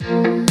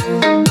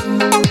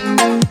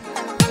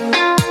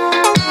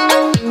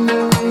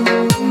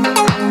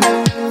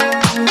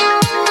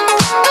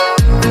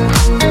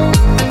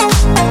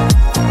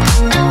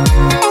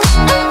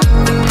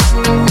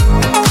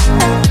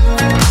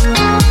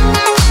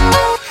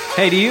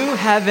Hey, do you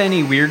have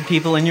any weird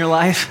people in your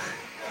life?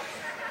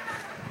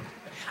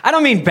 I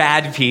don't mean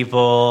bad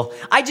people.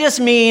 I just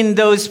mean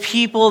those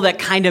people that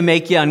kind of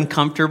make you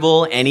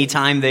uncomfortable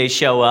anytime they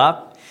show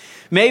up.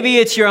 Maybe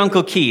it's your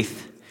Uncle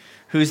Keith,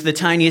 who's the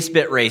tiniest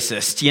bit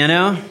racist, you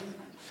know?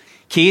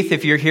 Keith,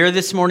 if you're here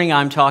this morning,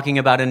 I'm talking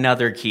about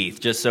another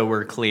Keith, just so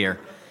we're clear.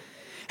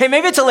 Hey,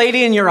 maybe it's a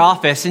lady in your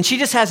office and she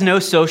just has no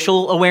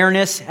social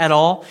awareness at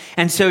all.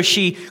 And so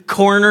she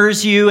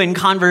corners you in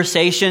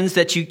conversations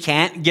that you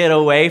can't get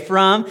away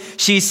from.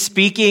 She's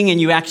speaking and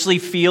you actually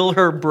feel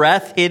her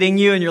breath hitting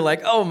you and you're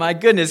like, oh my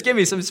goodness, give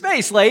me some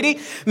space,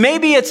 lady.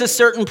 Maybe it's a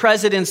certain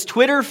president's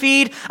Twitter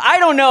feed. I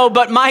don't know,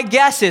 but my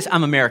guess is,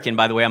 I'm American,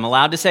 by the way, I'm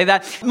allowed to say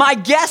that. My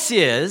guess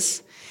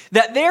is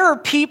that there are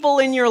people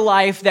in your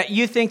life that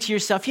you think to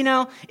yourself, you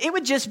know, it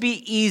would just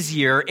be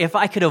easier if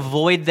I could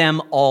avoid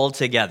them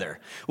altogether.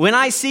 When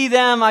I see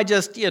them, I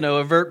just,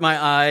 avert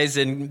my eyes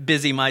and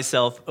busy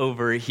myself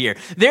over here.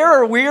 There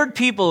are weird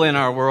people in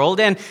our world,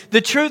 and the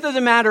truth of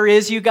the matter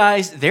is, you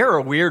guys, there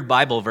are weird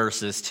Bible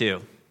verses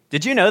too.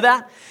 Did you know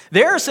that?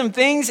 There are some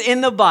things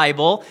in the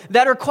Bible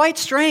that are quite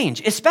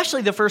strange,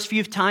 especially the first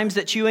few times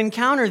that you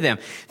encounter them.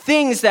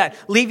 Things that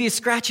leave you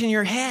scratching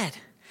your head.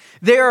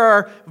 There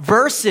are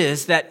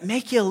verses that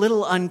make you a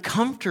little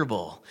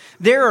uncomfortable.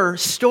 There are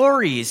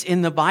stories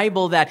in the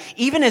Bible that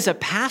even as a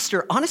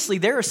pastor, honestly,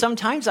 there are some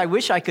times I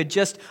wish I could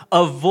just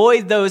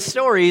avoid those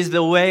stories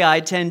the way I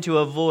tend to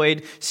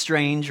avoid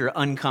strange or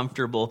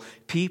uncomfortable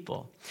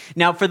people.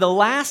 Now, for the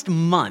last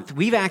month,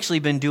 we've actually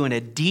been doing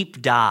a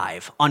deep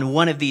dive on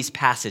one of these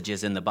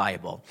passages in the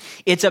Bible.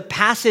 It's a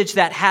passage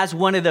that has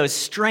one of those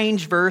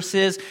strange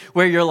verses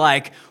where you're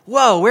like,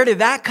 whoa, where did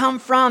that come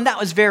from? That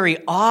was very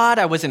odd.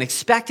 I wasn't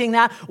expecting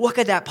that. What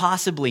could that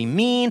possibly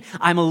mean?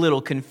 I'm a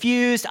little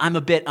confused. I'm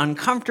a bit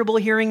uncomfortable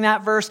hearing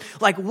that verse.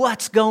 Like,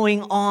 what's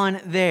going on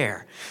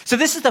there? So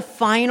this is the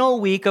final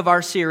week of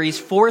our series,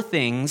 4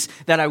 Things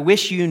That I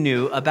Wish You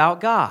Knew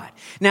About God.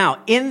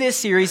 Now, in this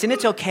series, and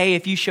it's okay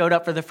if you showed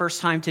up for the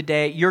first time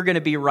today, you're going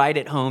to be right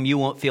at home. You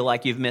won't feel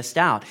like you've missed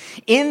out.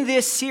 In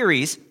this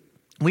series,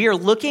 we are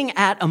looking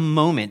at a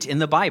moment in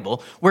the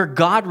Bible where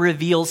God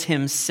reveals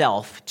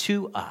himself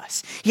to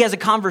us. He has a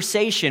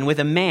conversation with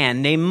a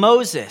man named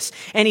Moses,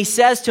 and he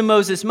says to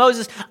Moses,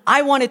 Moses,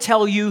 I want to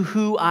tell you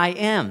who I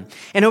am.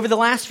 And over the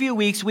last few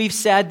weeks, we've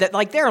said that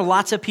there are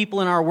lots of people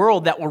in our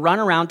world that will run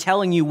around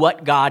telling you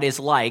what God is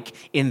like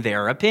in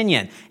their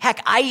opinion.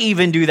 Heck, I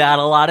even do that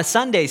a lot of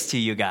Sundays to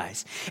you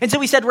guys. And so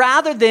we said,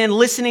 rather than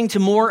listening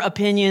to more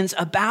opinions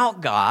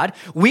about God,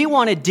 we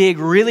want to dig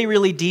really,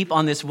 really deep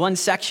on this one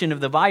section of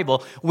the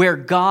Bible where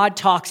God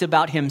talks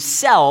about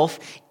himself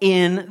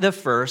in the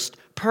first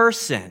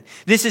person.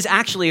 This is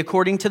actually,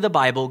 according to the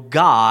Bible,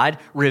 God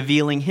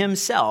revealing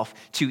himself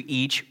to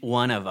each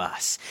one of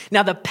us.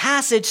 Now, the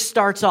passage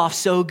starts off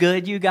so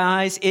good, you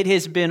guys. It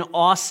has been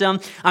awesome.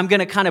 I'm going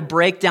to kind of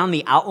break down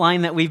the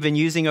outline that we've been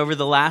using over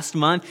the last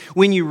month.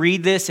 When you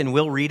read this, and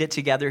we'll read it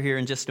together here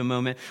in just a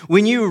moment.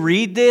 When you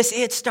read this,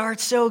 it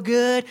starts so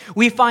good.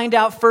 We find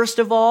out, first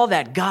of all,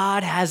 that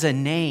God has a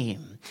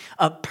name,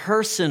 a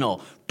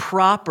personal,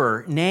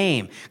 proper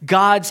name.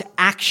 God's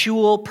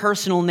actual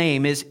personal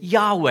name is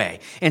Yahweh.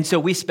 And so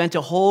we spent a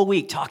whole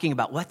week talking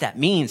about what that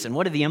means and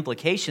what are the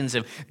implications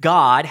of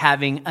God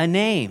having a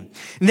name.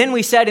 And then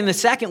we said in the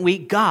second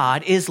week,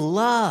 God is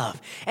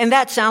love. And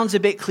that sounds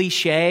a bit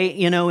cliche,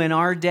 in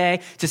our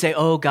day to say,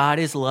 oh, God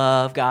is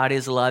love, God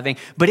is loving.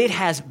 But it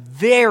has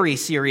very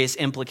serious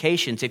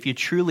implications if you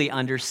truly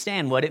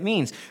understand what it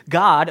means.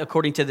 God,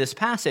 according to this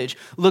passage,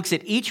 looks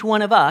at each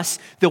one of us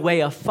the way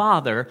a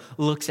father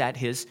looks at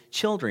his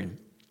children.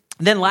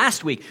 Then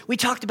last week, we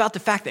talked about the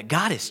fact that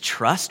God is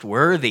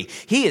trustworthy.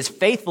 He is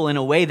faithful in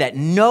a way that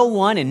no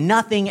one and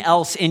nothing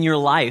else in your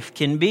life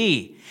can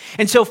be.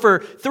 And so for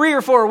 3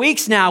 or 4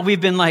 weeks now, we've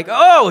been like,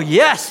 oh,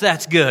 yes,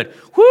 that's good.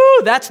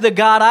 Whoo, that's the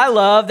God I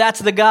love. That's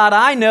the God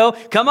I know.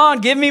 Come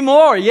on, give me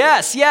more.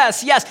 Yes,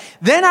 yes, yes.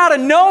 Then out of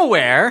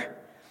nowhere,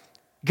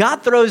 God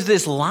throws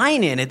this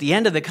line in at the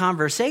end of the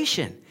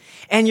conversation.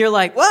 And you're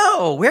like,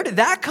 whoa, where did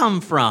that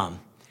come from?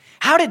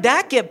 How did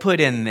that get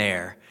put in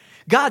there?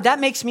 God, that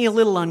makes me a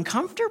little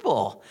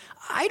uncomfortable.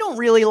 I don't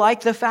really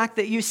like the fact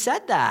that you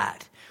said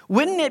that.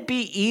 Wouldn't it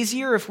be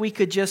easier if we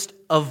could just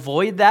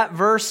avoid that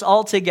verse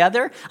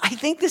altogether? I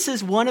think this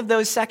is one of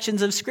those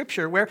sections of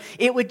Scripture where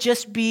it would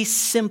just be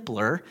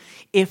simpler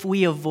if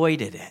we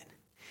avoided it.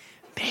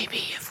 Maybe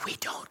if we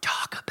don't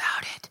talk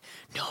about it,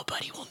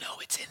 nobody will know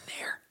it's in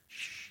there.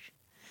 Shh.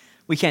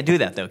 We can't do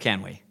that though,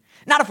 can we?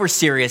 Not if we're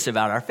serious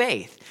about our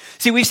faith.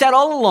 See, we've said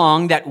all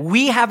along that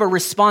we have a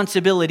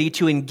responsibility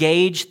to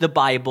engage the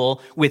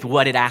Bible with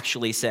what it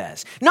actually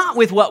says. Not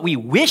with what we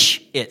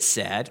wish it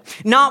said,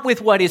 not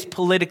with what is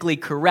politically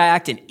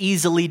correct and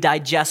easily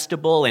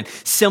digestible and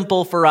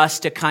simple for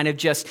us to kind of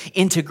just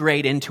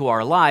integrate into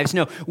our lives.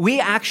 No, we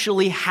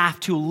actually have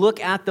to look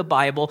at the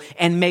Bible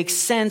and make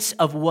sense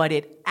of what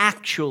it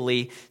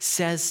actually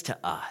says to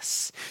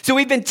us. So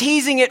we've been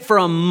teasing it for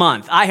a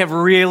month. I have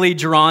really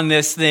drawn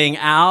this thing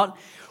out.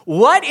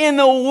 What in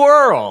the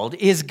world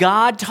is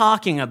God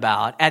talking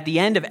about at the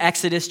end of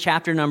Exodus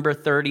chapter number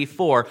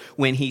 34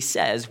 when he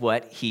says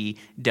what he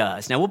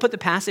does? Now, we'll put the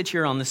passage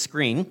here on the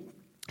screen.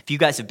 If you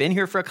guys have been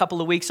here for a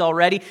couple of weeks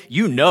already,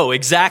 you know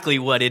exactly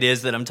what it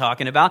is that I'm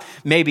talking about.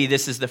 Maybe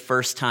this is the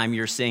first time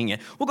you're seeing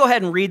it. We'll go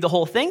ahead and read the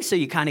whole thing so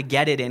you kind of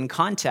get it in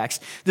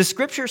context. The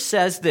scripture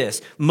says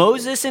this: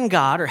 Moses and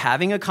God are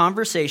having a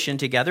conversation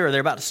together, or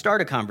they're about to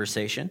start a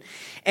conversation.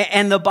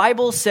 And the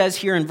Bible says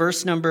here in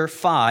verse number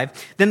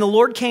 5, then the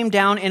Lord came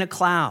down in a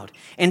cloud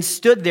and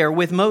stood there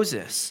with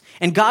Moses.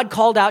 And God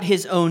called out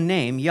his own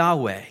name,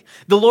 Yahweh.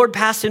 The Lord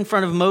passed in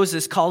front of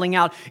Moses, calling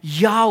out,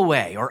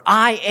 Yahweh, or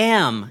I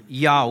am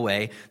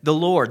Yahweh, the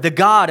Lord, the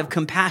God of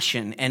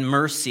compassion and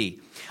mercy.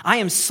 I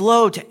am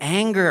slow to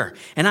anger,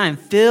 and I am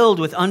filled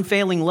with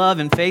unfailing love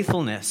and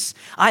faithfulness.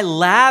 I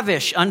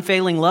lavish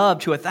unfailing love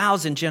to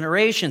 1,000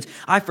 generations.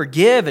 I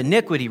forgive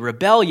iniquity,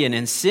 rebellion,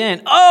 and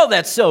sin. Oh,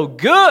 that's so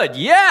good.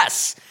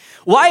 Yes.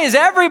 Why is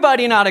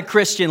everybody not a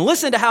Christian?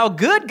 Listen to how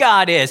good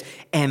God is.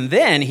 And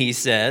then he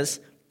says,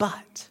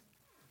 but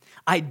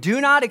I do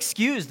not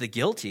excuse the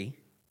guilty.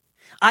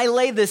 I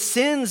lay the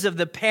sins of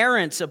the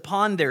parents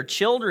upon their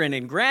children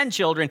and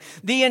grandchildren.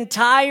 The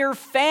entire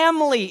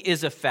family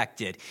is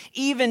affected,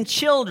 even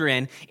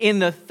children in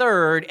the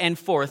 3rd and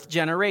 4th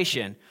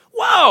generation.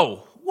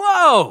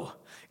 Whoa.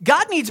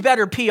 God needs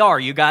better PR,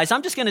 you guys.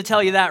 I'm just going to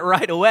tell you that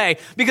right away.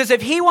 Because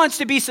if he wants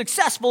to be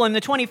successful in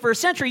the 21st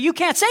century, you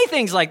can't say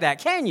things like that,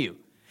 can you?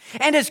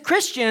 And as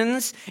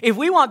Christians, if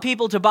we want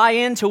people to buy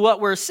into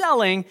what we're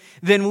selling,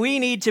 then we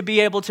need to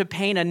be able to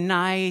paint a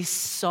nice,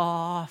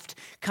 soft,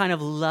 kind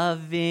of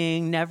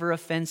loving, never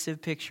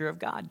offensive picture of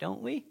God,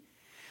 don't we?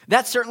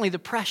 That's certainly the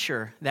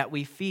pressure that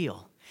we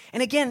feel.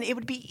 And again, it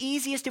would be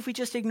easiest if we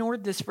just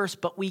ignored this verse,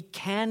 but we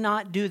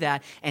cannot do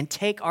that and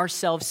take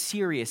ourselves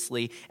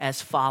seriously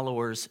as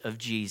followers of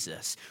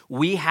Jesus.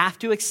 We have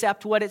to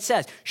accept what it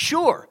says.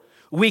 Sure,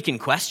 we can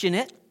question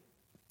it.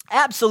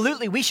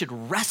 Absolutely, we should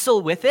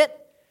wrestle with it.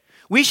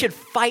 We should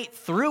fight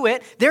through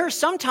it. There are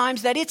some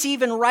times that it's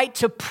even right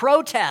to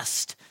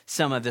protest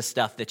some of the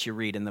stuff that you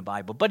read in the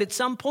Bible. But at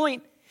some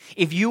point,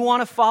 if you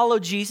want to follow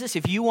Jesus,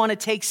 if you want to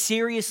take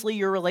seriously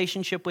your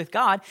relationship with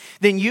God,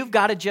 then you've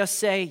got to just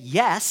say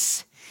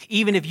yes,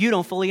 even if you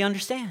don't fully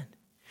understand.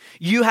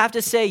 You have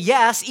to say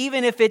yes,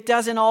 even if it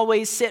doesn't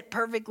always sit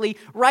perfectly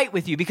right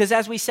with you. Because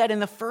as we said in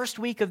the first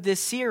week of this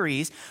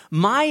series,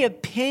 my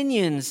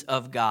opinions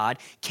of God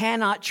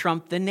cannot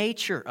trump the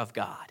nature of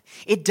God.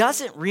 It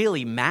doesn't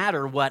really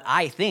matter what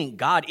I think.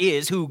 God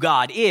is who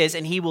God is,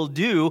 and he will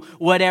do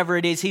whatever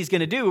it is he's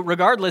going to do,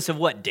 regardless of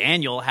what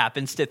Daniel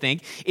happens to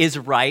think is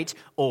right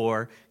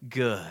or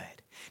good.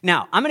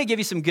 Now, I'm going to give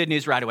you some good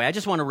news right away. I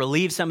just want to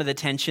relieve some of the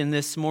tension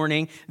this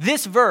morning.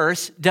 This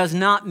verse does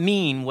not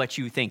mean what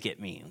you think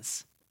it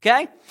means,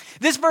 okay?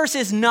 This verse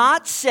is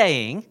not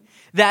saying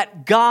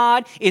that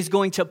God is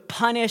going to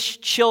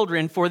punish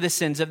children for the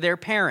sins of their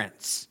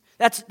parents.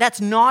 That's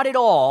not at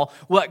all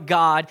what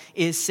God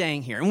is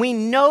saying here. And we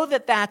know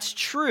that that's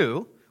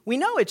true. We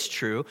know it's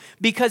true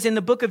because in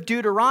the book of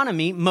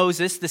Deuteronomy,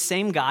 Moses, the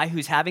same guy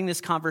who's having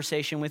this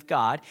conversation with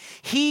God,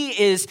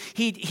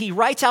 he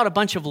writes out a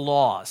bunch of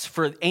laws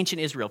for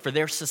ancient Israel, for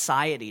their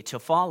society to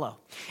follow.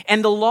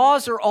 And the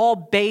laws are all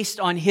based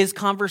on his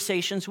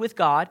conversations with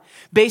God,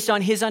 based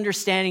on his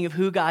understanding of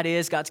who God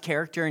is, God's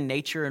character and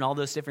nature and all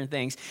those different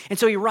things. And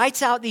so he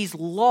writes out these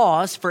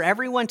laws for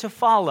everyone to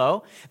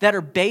follow that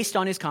are based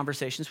on his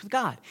conversations with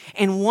God.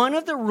 And one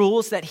of the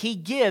rules that he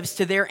gives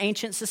to their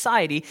ancient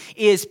society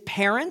is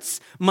parents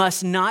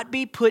must not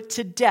be put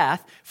to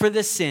death for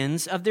the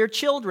sins of their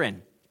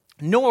children.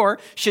 Nor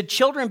should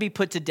children be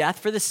put to death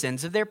for the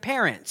sins of their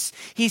parents.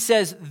 He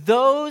says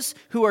those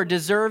who are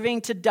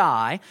deserving to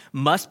die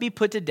must be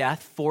put to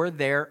death for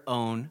their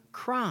own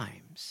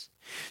crimes.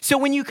 So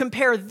when you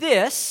compare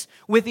this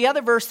with the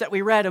other verse that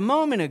we read a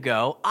moment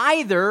ago,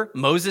 either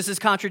Moses is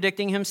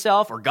contradicting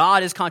himself or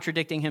God is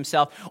contradicting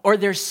himself, or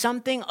there's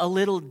something a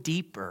little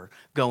deeper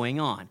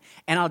going on.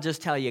 And I'll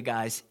just tell you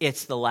guys,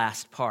 it's the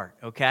last part,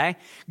 okay?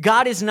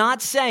 God is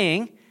not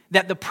saying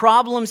that the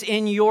problems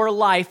in your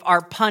life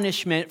are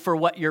punishment for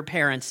what your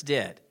parents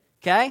did,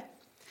 okay?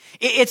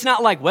 It's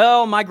not like,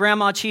 well, my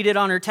grandma cheated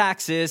on her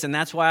taxes, and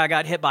that's why I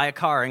got hit by a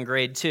car in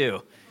grade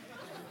 2.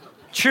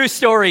 True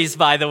stories,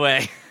 by the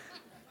way.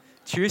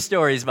 True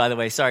stories, by the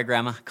way. Sorry,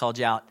 Grandma, called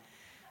you out.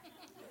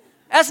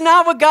 That's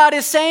not what God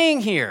is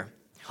saying here.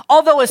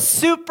 Although a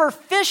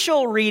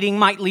superficial reading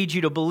might lead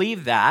you to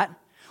believe that,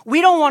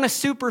 we don't want a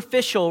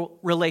superficial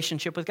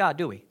relationship with God,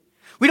 do we?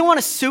 We don't want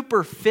a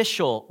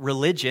superficial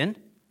religion.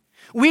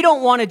 We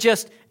don't want to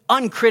just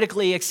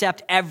uncritically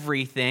accept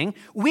everything.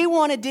 We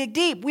want to dig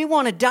deep. We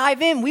want to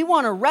dive in. We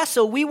want to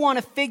wrestle. We want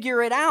to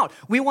figure it out.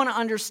 We want to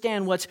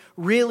understand what's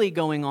really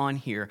going on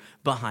here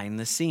behind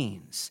the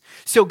scenes.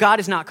 So God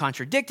is not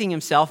contradicting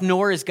himself,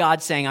 nor is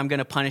God saying, I'm going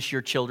to punish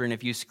your children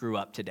if you screw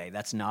up today.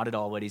 That's not at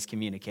all what he's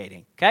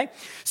communicating, okay?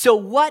 So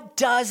what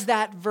does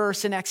that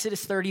verse in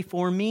Exodus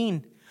 34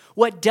 mean?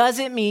 What does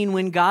it mean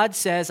when God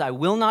says, I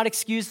will not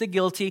excuse the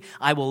guilty,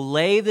 I will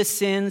lay the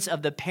sins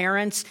of the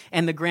parents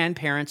and the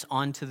grandparents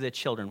onto the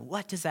children?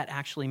 What does that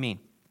actually mean?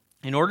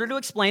 In order to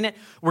explain it,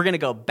 we're going to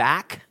go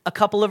back a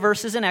couple of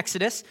verses in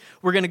Exodus.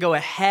 We're going to go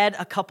ahead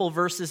a couple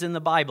verses in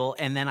the Bible,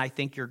 and then I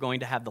think you're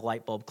going to have the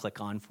light bulb click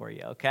on for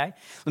you, okay?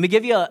 Let me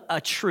give you a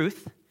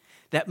truth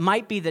that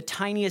might be the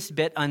tiniest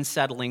bit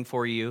unsettling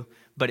for you,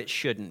 but it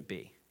shouldn't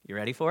be. You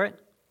ready for it?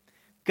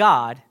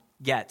 God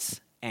gets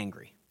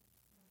angry.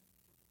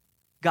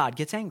 God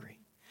gets angry.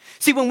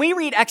 See, when we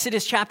read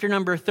Exodus chapter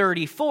number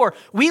 34,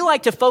 we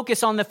like to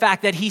focus on the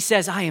fact that he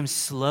says, I am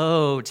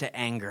slow to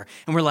anger.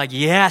 And we're like,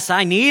 yes,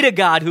 I need a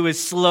God who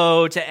is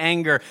slow to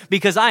anger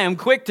because I am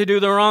quick to do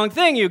the wrong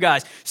thing, you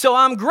guys. So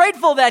I'm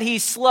grateful that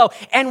he's slow.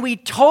 And we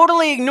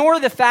totally ignore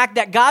the fact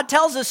that God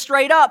tells us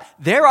straight up,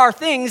 there are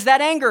things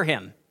that anger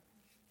him.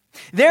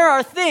 There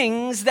are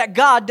things that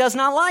God does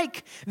not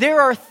like.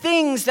 There are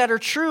things that are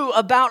true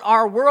about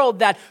our world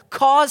that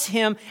cause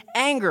him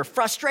anger,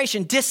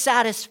 frustration,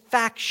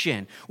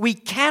 dissatisfaction. We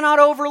cannot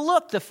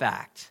overlook the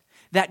fact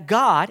that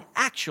God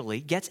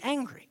actually gets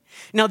angry.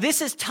 Now,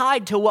 this is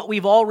tied to what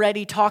we've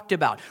already talked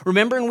about.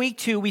 Remember in week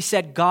 2, we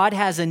said God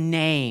has a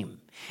name.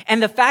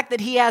 And the fact that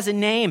he has a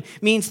name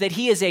means that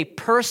he is a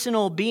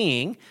personal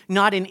being,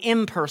 not an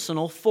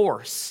impersonal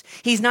force.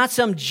 He's not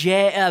some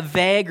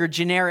vague or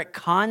generic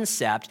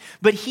concept,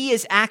 but he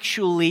is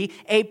actually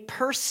a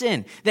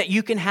person that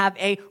you can have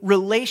a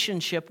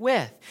relationship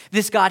with.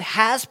 This God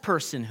has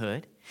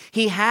personhood.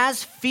 He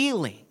has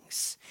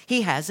feelings.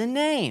 He has a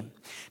name.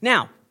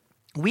 Now,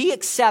 we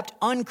accept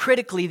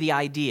uncritically the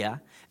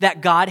idea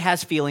that God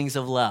has feelings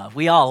of love.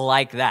 We all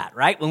like that,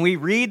 right? When we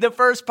read the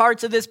first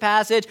parts of this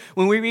passage,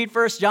 when we read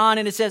 1 John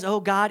and it says,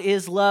 oh, God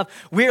is love,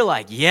 we're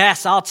like,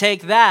 yes, I'll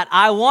take that.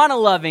 I want a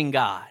loving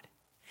God.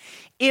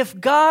 If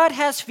God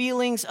has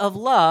feelings of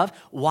love,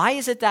 why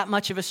is it that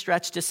much of a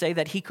stretch to say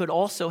that he could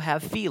also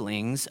have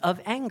feelings of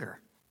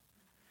anger?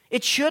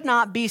 It should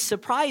not be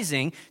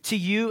surprising to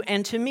you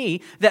and to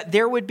me that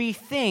there would be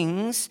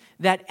things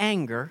that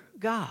anger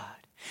God.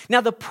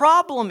 Now, the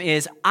problem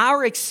is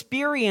our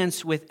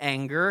experience with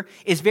anger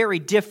is very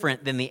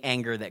different than the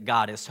anger that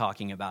God is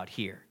talking about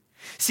here.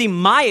 See,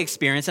 my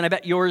experience, and I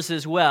bet yours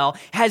as well,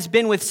 has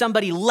been with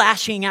somebody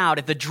lashing out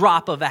at the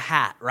drop of a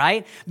hat,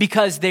 right?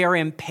 Because they're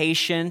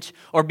impatient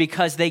or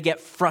because they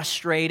get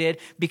frustrated,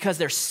 because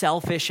they're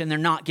selfish and they're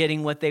not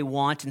getting what they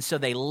want, and so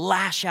they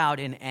lash out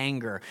in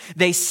anger.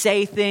 They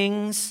say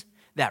things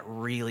that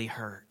really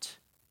hurt.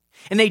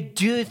 And they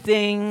do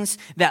things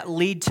that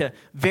lead to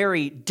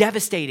very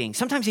devastating,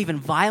 sometimes even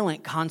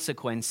violent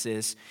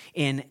consequences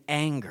in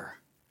anger,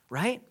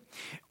 right?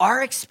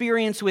 Our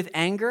experience with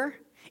anger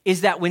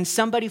is that when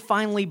somebody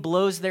finally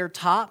blows their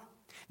top,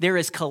 there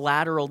is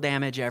collateral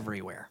damage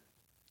everywhere.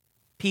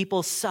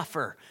 People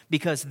suffer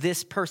because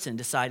this person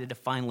decided to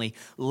finally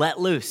let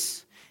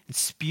loose and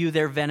spew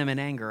their venom and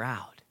anger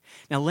out.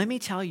 Now, let me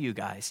tell you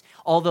guys,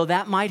 although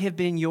that might have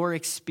been your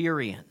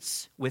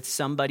experience with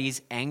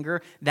somebody's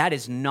anger, that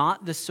is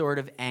not the sort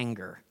of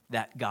anger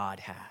that God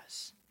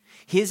has.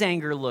 His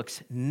anger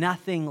looks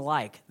nothing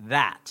like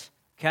that,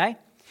 okay?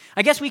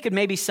 I guess we could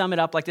maybe sum it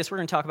up like this. We're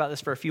going to talk about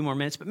this for a few more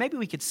minutes, but maybe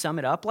we could sum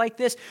it up like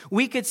this.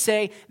 We could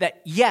say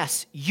that,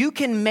 yes, you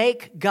can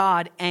make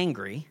God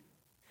angry,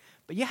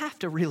 but you have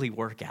to really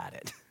work at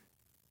it.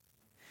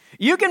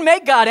 You can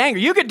make God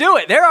angry. You could do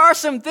it. There are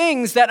some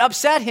things that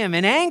upset him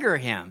and anger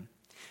him.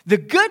 The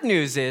good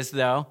news is,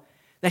 though,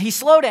 that he's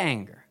slow to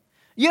anger.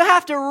 You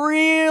have to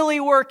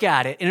really work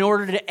at it in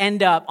order to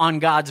end up on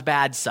God's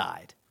bad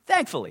side.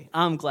 Thankfully,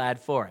 I'm glad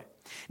for it.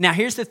 Now,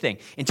 here's the thing.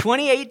 In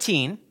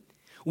 2018,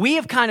 we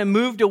have kind of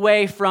moved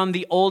away from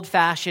the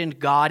old-fashioned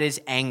God is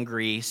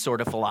angry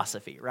sort of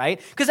philosophy,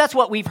 right? Because that's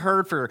what we've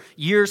heard for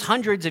years,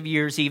 hundreds of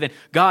years even.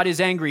 God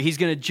is angry. He's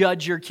going to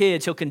judge your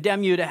kids. He'll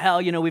condemn you to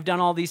hell. You know, we've done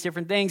all these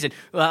different things. And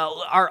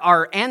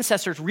our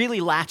ancestors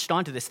really latched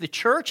onto this. The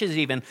church has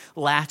even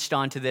latched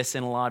onto this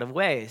in a lot of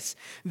ways.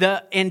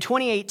 In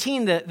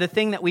 2018, the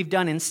thing that we've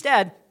done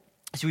instead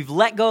is we've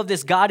let go of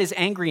this God is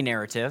angry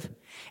narrative,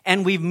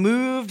 and we've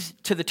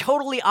moved to the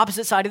totally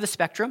opposite side of the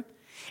spectrum.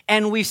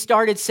 And we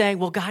started saying,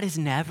 well, God is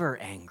never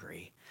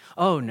angry.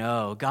 Oh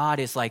no, God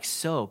is like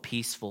so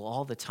peaceful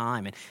all the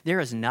time. And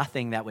there is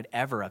nothing that would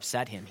ever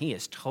upset him. He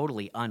is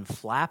totally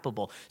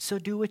unflappable. So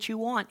do what you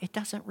want. It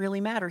doesn't really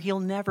matter.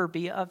 He'll never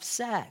be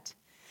upset.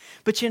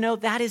 But you know,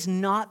 that is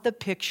not the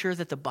picture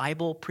that the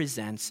Bible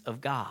presents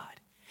of God.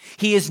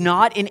 He is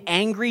not an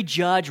angry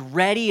judge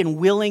ready and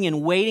willing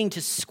and waiting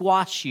to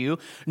squash you,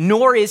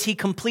 nor is he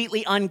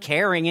completely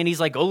uncaring and he's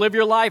like, go live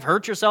your life,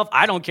 hurt yourself,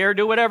 I don't care,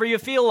 do whatever you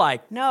feel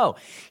like. No,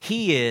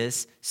 he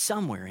is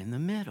somewhere in the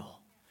middle.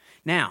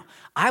 Now,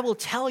 I will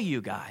tell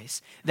you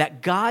guys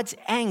that God's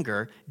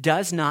anger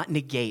does not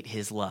negate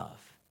his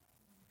love.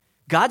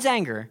 God's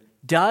anger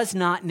does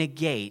not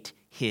negate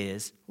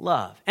his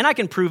love. And I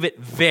can prove it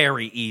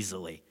very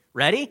easily.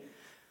 Ready?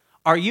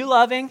 Are you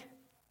loving?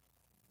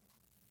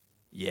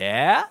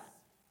 Yeah.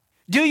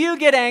 Do you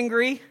get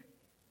angry?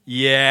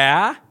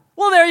 Yeah.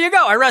 Well, there you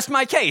go. I rest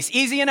my case.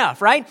 Easy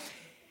enough, right?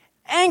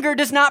 Anger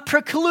does not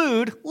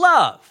preclude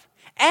love.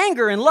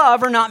 Anger and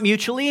love are not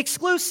mutually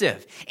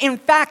exclusive. In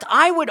fact,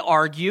 I would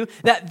argue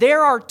that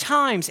there are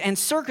times and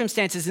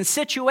circumstances and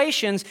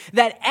situations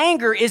that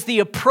anger is the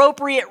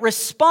appropriate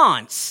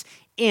response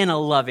in a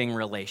loving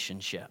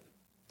relationship.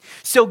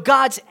 So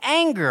God's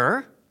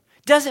anger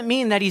doesn't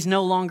mean that he's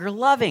no longer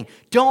loving.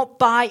 Don't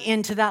buy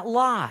into that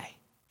lie.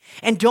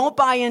 And don't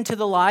buy into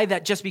the lie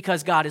that just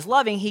because God is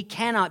loving, he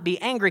cannot be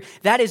angry.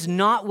 That is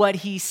not what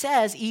he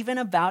says even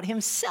about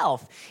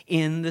himself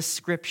in the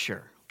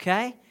scripture,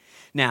 okay?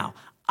 Now,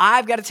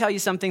 I've got to tell you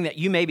something that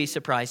you may be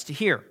surprised to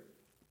hear.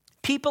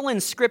 People in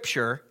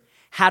scripture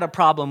had a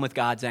problem with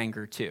God's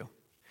anger too.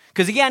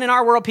 Because again, in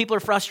our world, people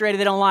are frustrated.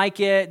 They don't like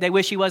it. They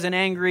wish he wasn't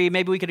angry.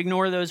 Maybe we could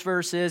ignore those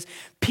verses.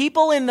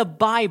 People in the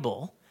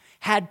Bible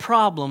had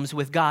problems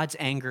with God's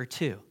anger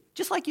too,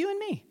 just like you and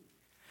me.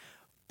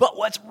 But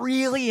what's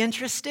really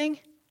interesting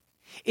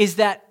is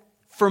that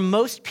for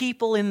most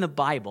people in the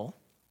Bible,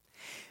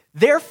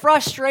 their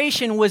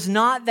frustration was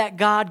not that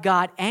God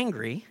got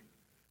angry.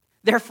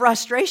 Their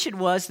frustration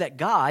was that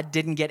God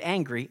didn't get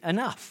angry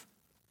enough.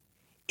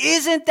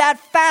 Isn't that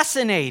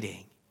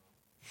fascinating?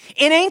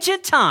 In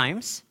ancient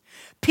times,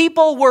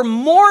 people were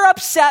more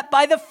upset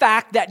by the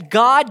fact that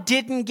God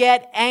didn't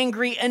get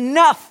angry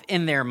enough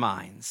in their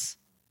minds.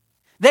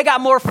 They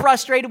got more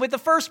frustrated with the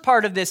first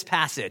part of this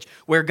passage,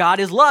 where God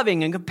is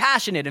loving and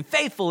compassionate and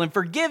faithful and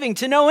forgiving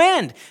to no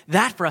end.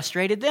 That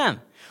frustrated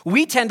them.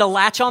 We tend to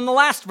latch on the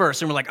last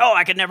verse, and we're like, oh,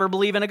 I could never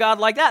believe in a God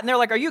like that. And they're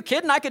like, are you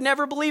kidding? I could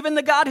never believe in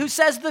the God who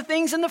says the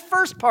things in the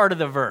first part of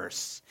the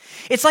verse.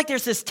 It's like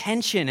there's this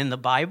tension in the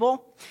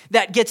Bible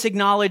that gets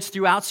acknowledged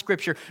throughout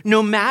Scripture.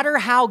 No matter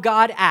how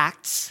God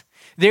acts,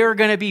 there are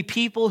going to be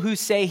people who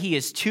say he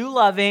is too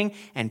loving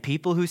and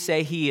people who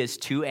say he is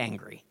too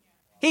angry.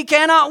 He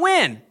cannot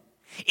win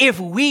if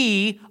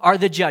we are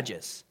the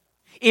judges.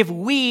 If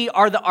we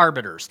are the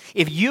arbiters,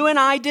 if you and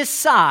I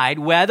decide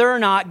whether or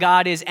not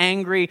God is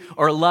angry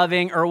or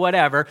loving or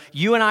whatever,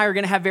 you and I are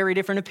going to have very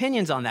different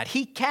opinions on that.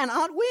 He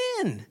cannot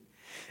win.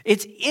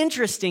 It's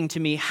interesting to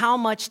me how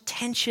much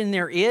tension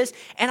there is,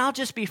 and I'll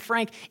just be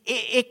frank,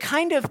 it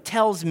kind of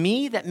tells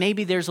me that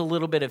maybe there's a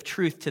little bit of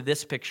truth to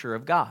this picture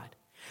of God.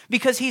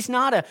 Because he's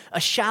not a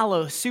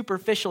shallow,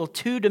 superficial,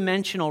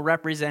 two-dimensional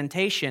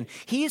representation.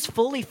 He is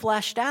fully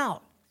fleshed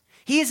out.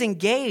 He is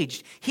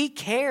engaged. He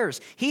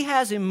cares. He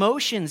has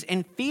emotions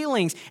and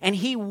feelings, and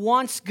he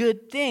wants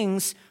good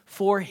things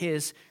for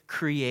his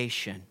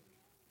creation.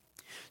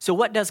 So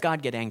what does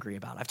God get angry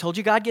about? I've told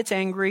you God gets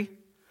angry.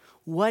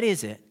 What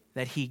is it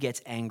that he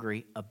gets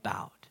angry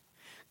about?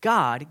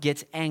 God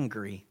gets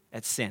angry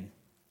at sin.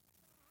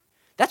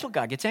 That's what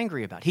God gets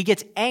angry about. He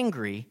gets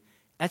angry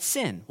at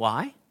sin.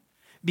 Why?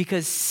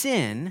 Because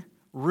sin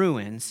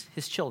ruins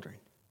his children.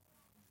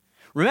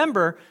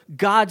 Remember,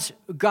 God's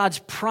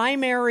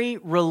primary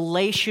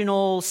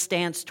relational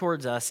stance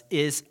towards us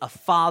is a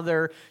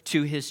father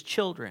to his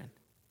children.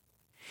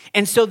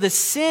 And so the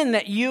sin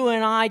that you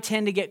and I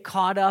tend to get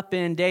caught up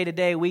in day to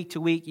day, week to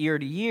week, year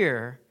to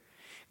year,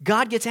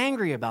 God gets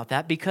angry about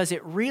that because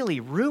it really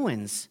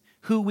ruins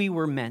who we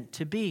were meant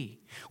to be.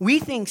 We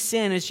think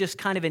sin is just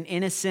kind of an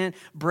innocent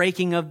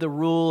breaking of the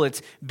rule.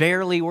 It's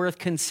barely worth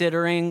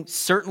considering.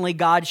 Certainly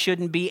God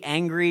shouldn't be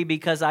angry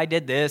because I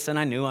did this and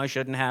I knew I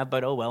shouldn't have,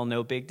 but oh well,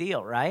 no big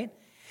deal, right?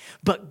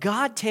 But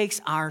God takes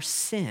our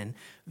sin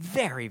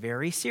very,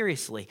 very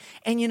seriously.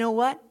 And you know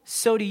what?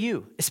 So do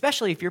you,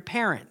 especially if you're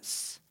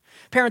parents.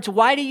 Parents,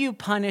 why do you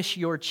punish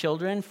your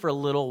children for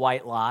little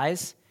white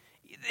lies?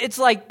 It's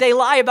like they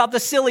lie about the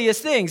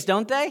silliest things,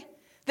 don't they?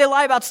 They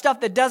lie about stuff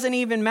that doesn't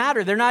even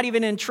matter. They're not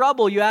even in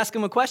trouble. You ask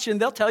them a question,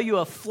 they'll tell you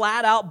a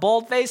flat-out,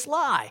 bald-faced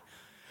lie.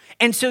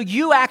 And so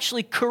you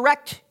actually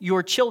correct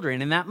your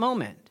children in that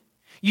moment.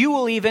 You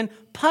will even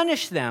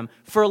punish them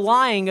for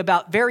lying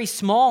about very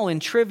small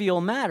and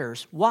trivial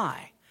matters.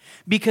 Why?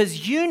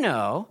 Because you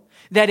know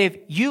that if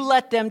you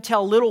let them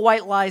tell little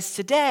white lies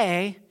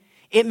today,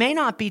 it may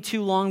not be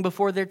too long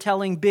before they're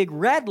telling big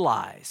red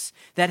lies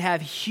that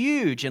have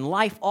huge and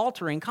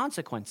life-altering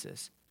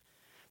consequences.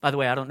 By the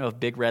way, I don't know if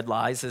big red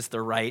lies is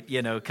the right,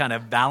 kind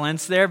of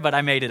balance there, but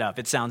I made it up.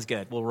 It sounds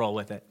good. We'll roll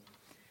with it.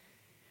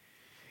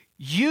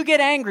 You get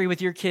angry with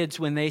your kids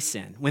when they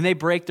sin, when they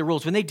break the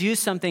rules, when they do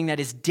something that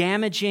is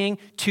damaging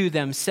to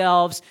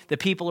themselves, the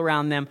people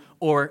around them,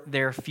 or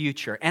their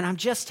future. And I'm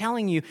just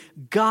telling you,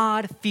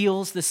 God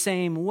feels the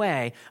same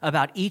way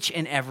about each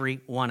and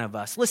every one of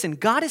us. Listen,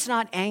 God is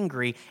not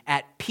angry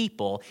at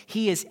people.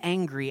 He is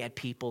angry at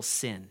people's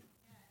sin.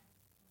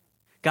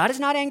 God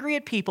is not angry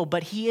at people,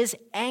 but he is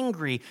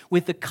angry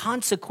with the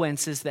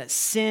consequences that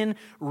sin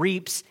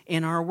reaps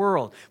in our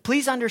world.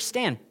 Please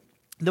understand,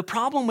 the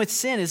problem with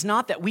sin is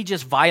not that we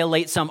just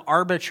violate some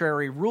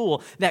arbitrary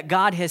rule that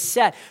God has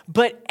set,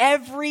 but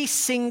every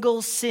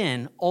single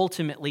sin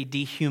ultimately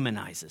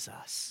dehumanizes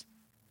us.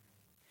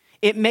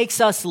 It makes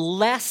us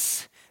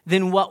less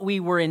than what we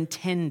were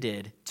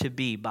intended to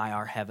be by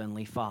our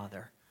Heavenly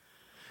Father.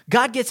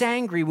 God gets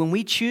angry when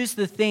we choose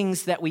the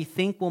things that we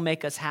think will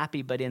make us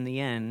happy, but in the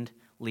end,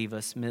 leave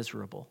us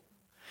miserable.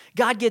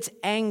 God gets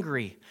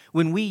angry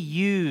when we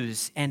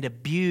use and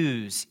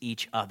abuse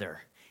each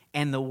other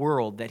and the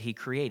world that he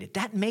created.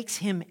 That makes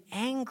him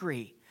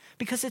angry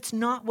because it's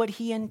not what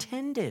he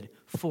intended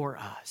for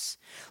us.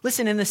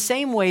 Listen, in the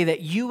same way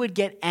that you would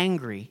get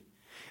angry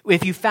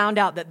if you found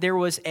out that there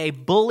was a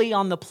bully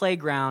on the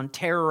playground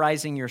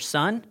terrorizing your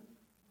son,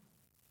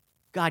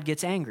 God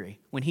gets angry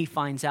when he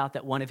finds out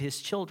that one of his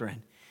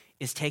children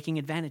is taking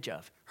advantage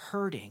of,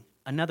 hurting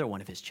another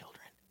one of his children.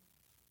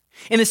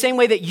 In the same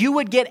way that you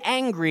would get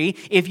angry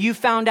if you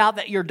found out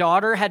that your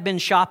daughter had been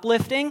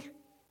shoplifting,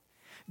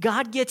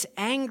 God gets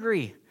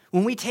angry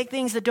when we take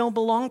things that don't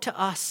belong to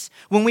us,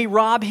 when we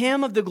rob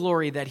him of the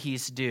glory that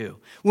he's due,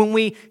 when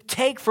we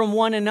take from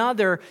one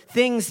another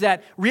things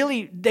that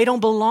really, they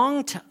don't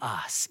belong to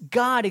us.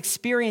 God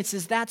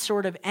experiences that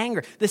sort of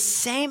anger. The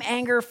same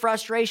anger,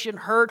 frustration,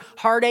 hurt,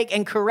 heartache,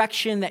 and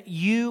correction that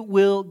you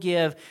will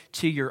give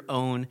to your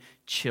own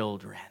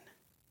children.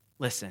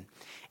 Listen,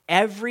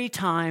 every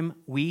time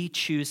we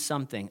choose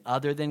something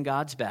other than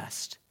God's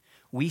best,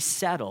 we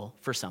settle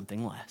for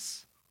something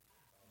less.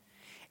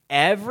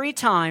 Every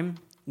time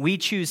we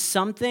choose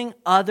something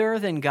other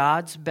than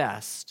God's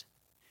best,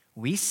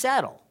 we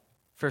settle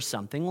for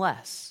something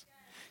less.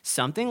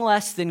 Something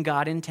less than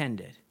God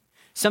intended.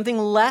 Something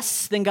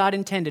less than God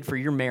intended for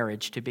your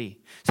marriage to be.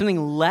 Something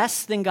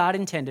less than God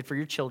intended for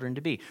your children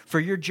to be. For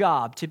your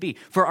job to be.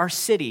 For our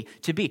city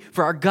to be.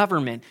 For our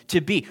government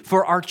to be.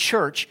 For our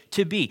church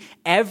to be.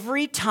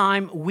 Every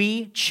time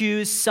we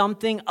choose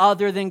something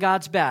other than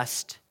God's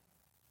best,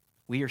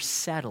 we are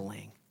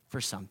settling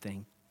for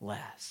something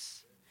less.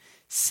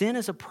 Sin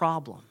is a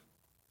problem,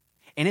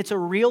 and it's a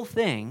real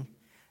thing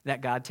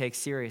that God takes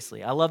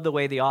seriously. I love the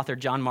way the author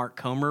John Mark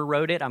Comer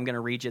wrote it. I'm going to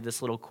read you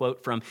this little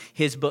quote from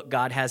his book,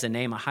 God Has a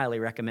Name. I highly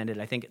recommend it.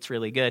 I think it's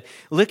really good.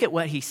 Look at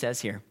what he says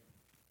here.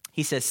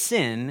 He says,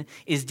 sin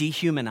is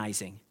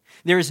dehumanizing.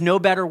 There is no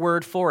better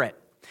word for it.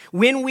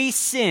 When we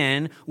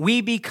sin,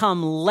 we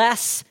become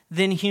less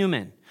than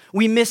human.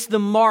 We miss the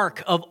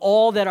mark of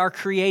all that our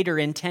Creator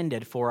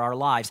intended for our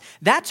lives.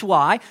 That's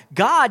why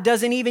God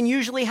doesn't even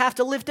usually have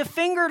to lift a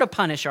finger to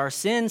punish our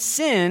sin.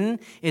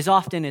 Sin is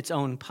often its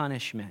own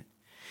punishment.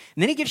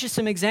 And then he gives you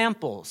some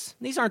examples.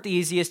 These aren't the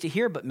easiest to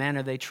hear, but man,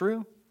 are they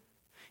true?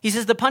 He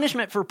says the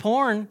punishment for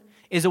porn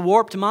is a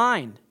warped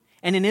mind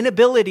and an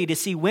inability to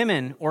see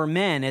women or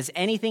men as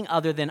anything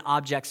other than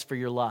objects for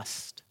your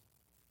lust.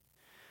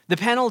 The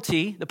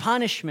penalty, the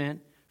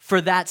punishment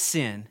for that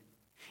sin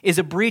is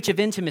a breach of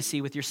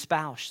intimacy with your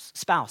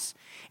spouse,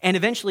 and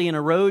eventually an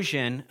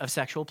erosion of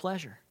sexual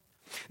pleasure.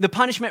 The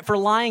punishment for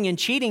lying and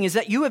cheating is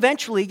that you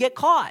eventually get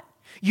caught.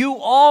 You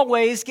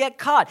always get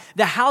caught.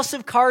 The house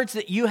of cards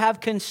that you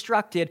have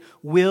constructed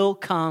will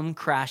come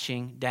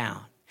crashing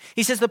down.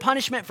 He says the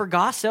punishment for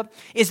gossip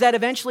is that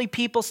eventually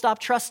people stop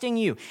trusting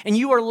you, and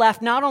you are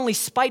left not only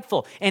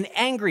spiteful and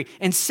angry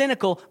and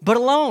cynical, but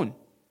alone.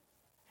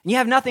 And you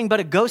have nothing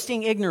but a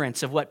ghosting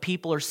ignorance of what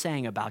people are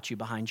saying about you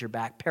behind your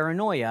back.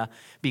 Paranoia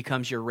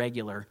becomes your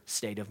regular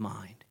state of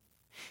mind.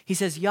 He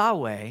says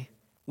Yahweh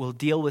will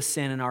deal with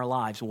sin in our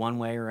lives one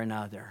way or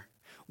another.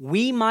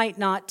 We might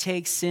not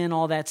take sin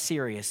all that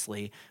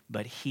seriously,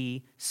 but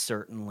he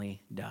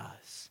certainly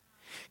does.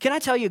 Can I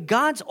tell you,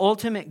 God's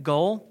ultimate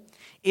goal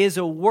is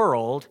a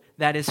world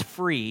that is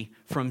free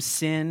from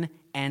sin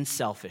and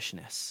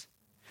selfishness.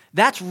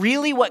 That's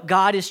really what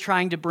God is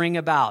trying to bring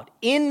about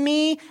in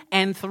me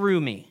and through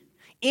me,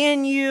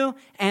 in you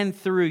and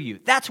through you.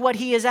 That's what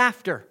he is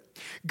after.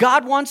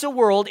 God wants a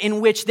world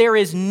in which there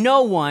is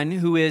no one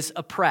who is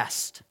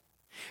oppressed.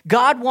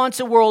 God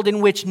wants a world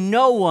in which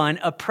no one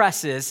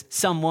oppresses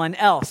someone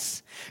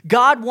else.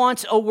 God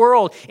wants a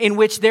world in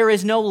which there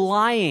is no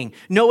lying,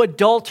 no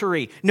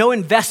adultery, no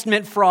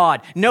investment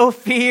fraud, no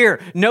fear,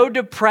 no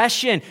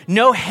depression,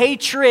 no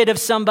hatred of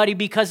somebody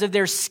because of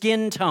their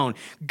skin tone.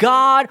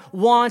 God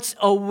wants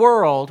a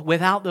world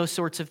without those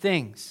sorts of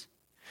things.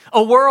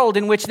 A world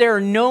in which there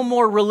are no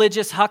more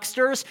religious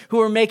hucksters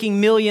who are making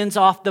millions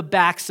off the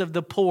backs of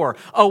the poor.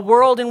 A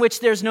world in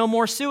which there's no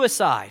more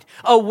suicide.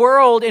 A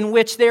world in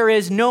which there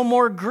is no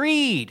more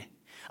greed.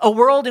 A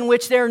world in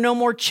which there are no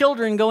more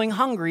children going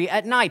hungry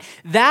at night.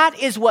 That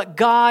is what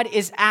God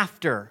is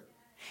after.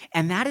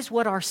 And that is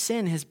what our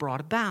sin has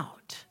brought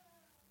about.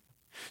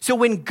 So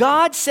when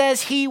God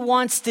says he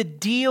wants to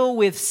deal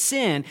with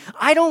sin,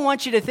 I don't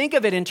want you to think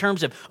of it in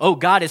terms of, oh,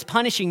 God is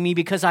punishing me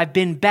because I've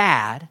been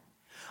bad.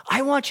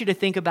 I want you to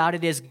think about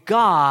it as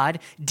God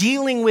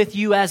dealing with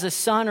you as a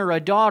son or a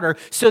daughter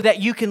so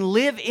that you can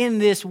live in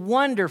this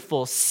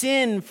wonderful,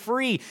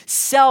 sin-free,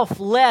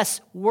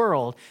 selfless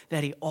world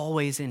that he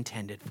always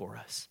intended for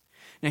us.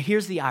 Now,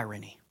 here's the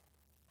irony.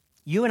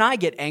 You and I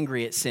get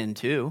angry at sin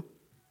too.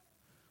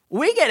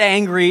 We get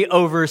angry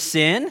over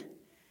sin,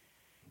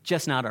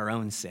 just not our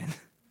own sin.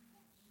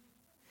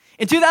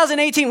 In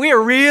 2018, we are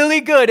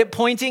really good at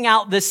pointing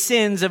out the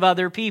sins of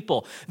other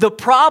people. The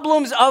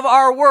problems of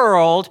our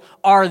world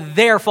are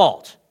their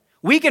fault.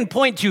 We can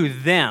point to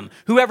them.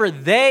 Whoever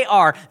they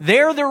are,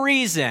 they're the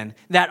reason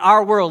that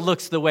our world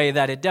looks the way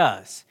that it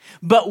does.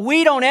 But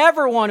we don't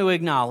ever want to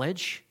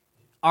acknowledge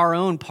our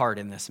own part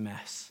in this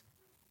mess.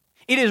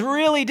 It is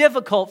really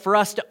difficult for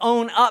us to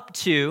own up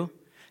to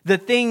the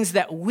things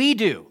that we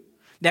do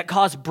that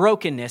cause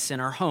brokenness in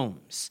our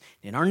homes,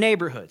 in our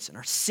neighborhoods, in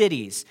our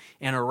cities,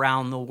 and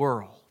around the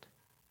world.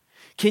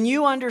 Can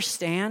you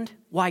understand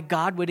why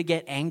God would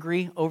get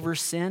angry over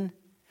sin?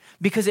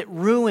 Because it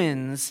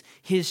ruins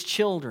his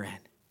children.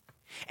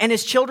 And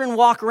his children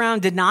walk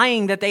around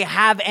denying that they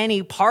have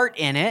any part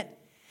in it.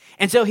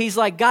 And so he's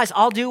like, guys,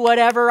 I'll do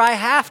whatever I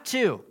have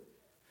to.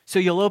 So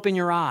you'll open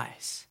your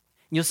eyes.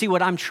 And you'll see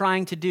what I'm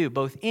trying to do,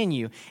 both in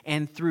you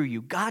and through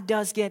you. God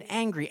does get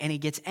angry, and he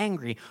gets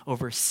angry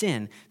over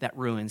sin that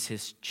ruins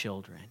his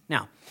children.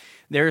 Now,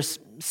 there's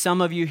some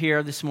of you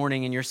here this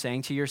morning and you're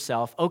saying to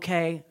yourself,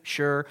 okay,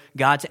 sure,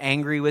 God's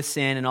angry with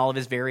sin in all of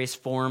his various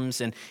forms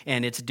and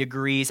its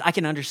degrees. I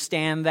can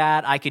understand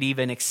that. I could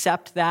even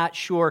accept that,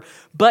 sure.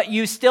 But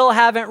you still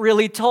haven't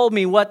really told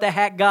me what the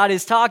heck God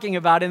is talking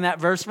about in that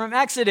verse from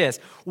Exodus.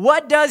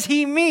 What does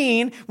he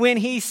mean when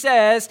he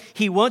says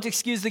he won't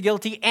excuse the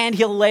guilty and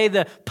he'll lay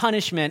the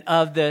punishment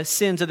of the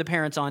sins of the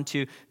parents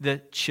onto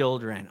the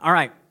children? All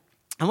right,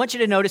 I want you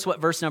to notice what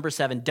verse number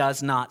 7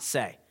 does not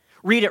say.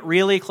 Read it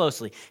really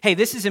closely. Hey,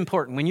 this is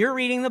important. When you're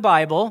reading the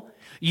Bible,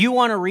 you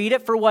want to read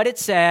it for what it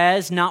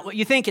says, not what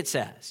you think it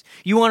says.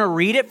 You want to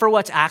read it for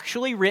what's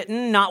actually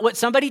written, not what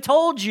somebody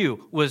told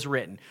you was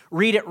written.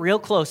 Read it real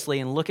closely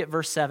and look at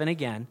verse 7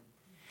 again.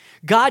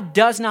 God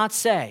does not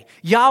say,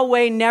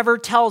 Yahweh never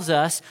tells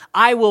us,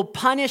 I will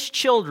punish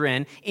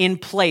children in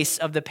place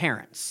of the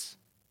parents.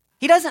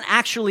 He doesn't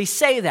actually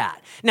say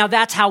that. Now,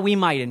 that's how we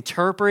might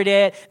interpret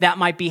it. That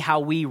might be how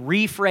we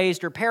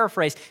rephrased or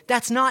paraphrased.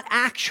 That's not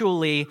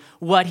actually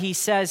what he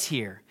says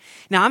here.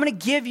 Now, I'm going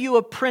to give you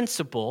a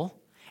principle,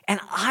 and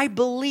I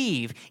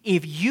believe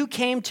if you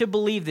came to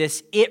believe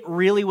this, it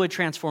really would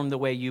transform the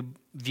way you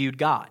viewed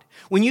God.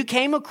 When you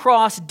came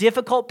across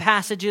difficult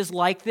passages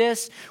like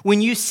this,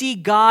 when you see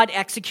God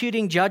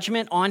executing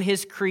judgment on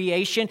his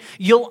creation,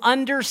 you'll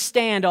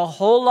understand a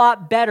whole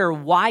lot better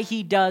why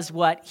he does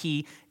what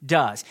he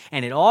does.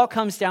 And it all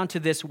comes down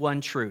to this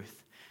one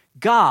truth.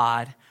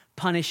 God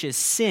punishes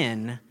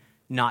sin,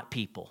 not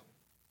people.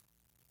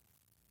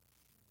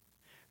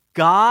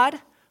 God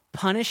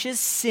punishes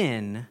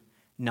sin,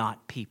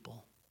 not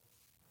people.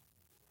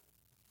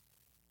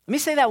 Let me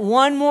say that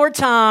one more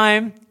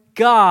time.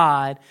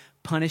 God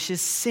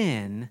punishes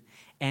sin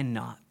and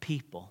not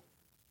people.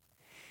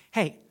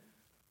 Hey,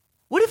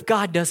 what if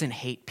God doesn't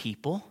hate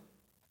people?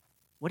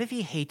 What if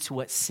he hates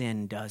what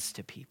sin does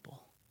to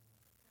people?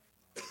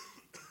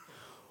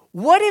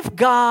 What if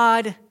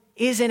God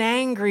isn't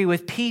angry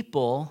with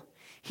people,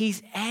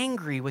 he's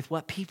angry with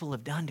what people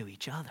have done to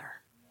each other?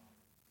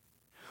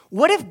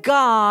 What if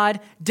God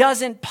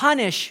doesn't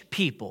punish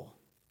people?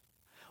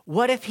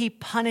 What if he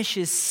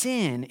punishes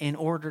sin in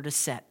order to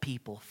set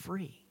people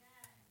free?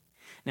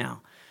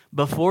 Now,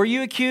 before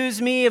you accuse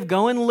me of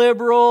going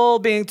liberal,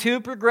 being too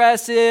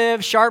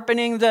progressive,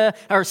 softening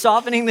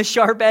the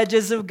sharp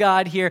edges of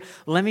God here,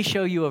 let me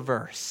show you a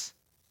verse.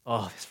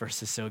 Oh, this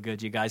verse is so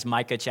good, you guys.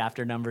 Micah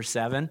chapter number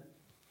 7.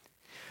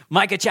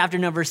 Micah chapter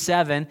number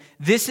 7,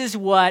 this is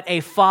what a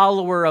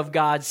follower of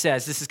God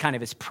says. This is kind of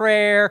his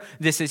prayer.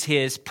 This is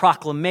his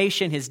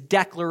proclamation, his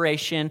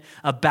declaration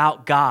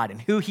about God and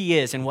who he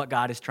is and what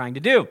God is trying to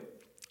do.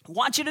 I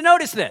want you to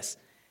notice this.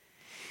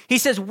 He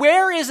says,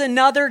 where is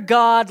another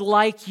God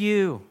like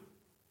you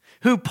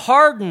who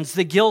pardons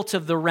the guilt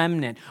of the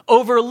remnant,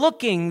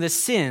 overlooking the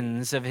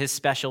sins of his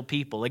special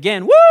people?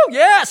 Again, woo,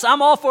 yes,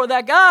 I'm all for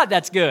that God.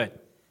 That's good.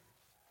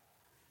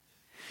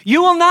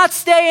 You will not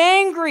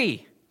stay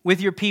angry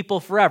with your people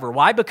forever.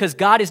 Why? Because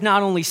God is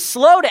not only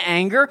slow to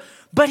anger,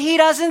 but he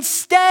doesn't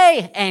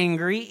stay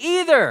angry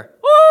either.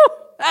 Woo,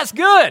 that's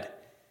good.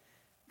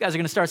 You guys are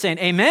going to start saying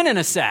amen in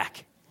a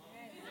sec.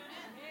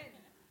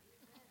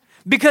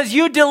 Because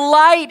you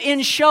delight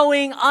in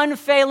showing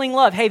unfailing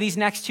love. Hey, these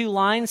next two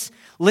lines,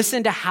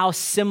 listen to how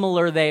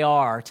similar they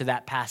are to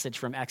that passage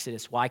from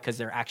Exodus. Why? Because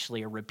they're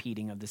actually a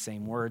repeating of the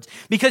same words.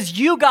 Because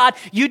you, God,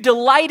 you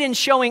delight in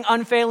showing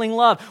unfailing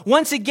love.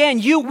 Once again,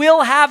 you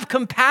will have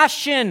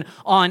compassion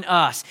on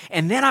us.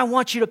 And then I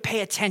want you to pay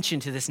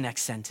attention to this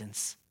next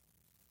sentence.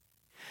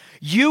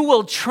 You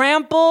will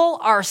trample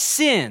our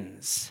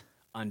sins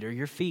under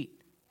your feet.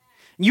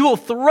 You will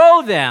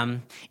throw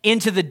them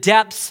into the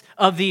depths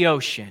of the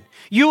ocean.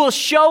 You will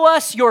show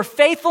us your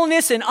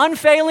faithfulness and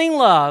unfailing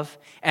love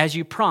as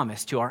you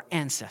promised to our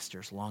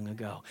ancestors long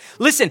ago.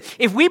 Listen,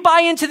 if we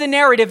buy into the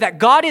narrative that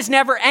God is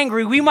never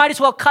angry, we might as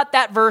well cut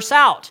that verse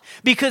out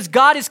because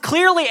God is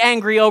clearly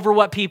angry over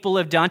what people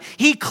have done.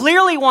 He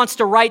clearly wants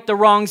to right the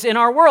wrongs in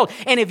our world.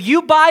 And if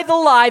you buy the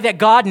lie that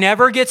God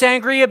never gets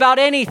angry about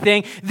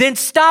anything, then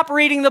stop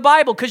reading the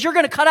Bible because you're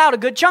going to cut out a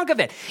good chunk of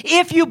it.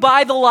 If you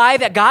buy the lie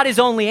that God is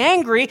only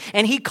angry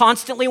and he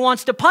constantly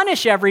wants to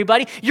punish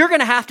everybody, you're going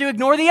to have to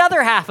ignore the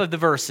other half of the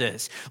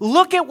verses.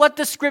 Look at what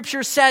the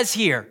scripture says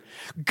here.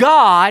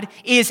 God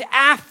is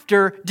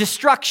after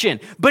destruction,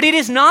 but it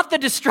is not the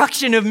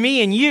destruction of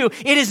me and you.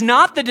 It is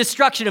not the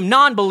destruction of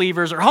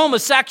non-believers or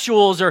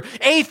homosexuals or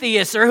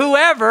atheists or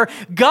whoever.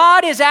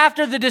 God is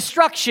after the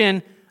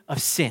destruction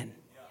of sin.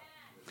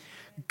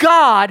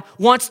 God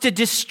wants to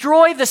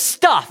destroy the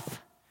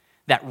stuff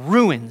that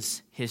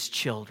ruins his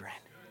children.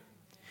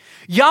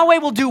 Yahweh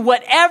will do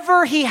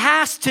whatever he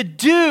has to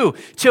do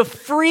to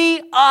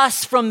free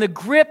us from the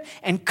grip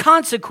and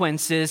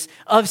consequences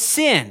of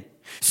sin,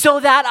 so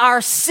that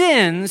our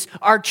sins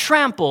are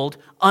trampled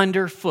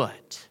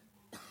underfoot.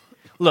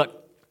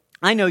 Look,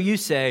 I know you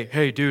say,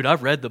 hey, dude,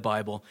 I've read the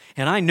Bible,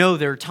 and I know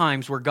there are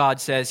times where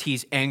God says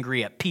he's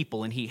angry at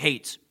people and he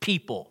hates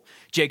people.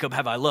 Jacob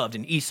have I loved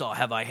and Esau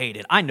have I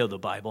hated. I know the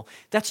Bible.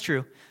 That's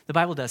true. The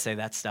Bible does say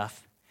that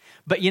stuff.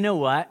 But you know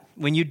what?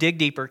 When you dig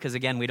deeper, because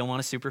again, we don't want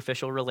a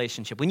superficial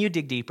relationship. When you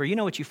dig deeper, you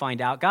know what you find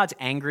out? God's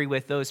angry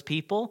with those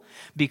people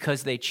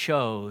because they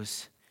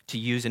chose to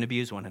use and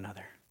abuse one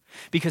another.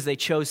 Because they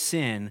chose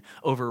sin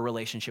over a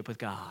relationship with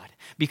God.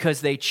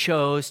 Because they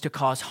chose to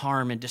cause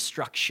harm and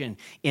destruction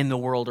in the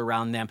world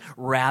around them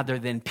rather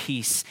than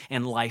peace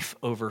and life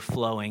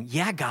overflowing.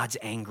 Yeah, God's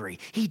angry.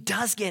 He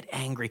does get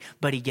angry,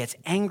 but he gets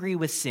angry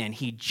with sin.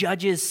 He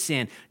judges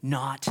sin,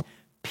 not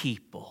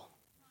people.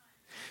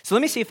 So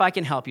let me see if I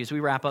can help you as we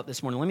wrap up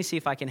this morning. Let me see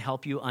if I can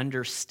help you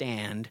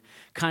understand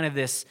kind of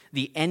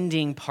the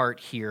ending part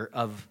here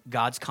of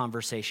God's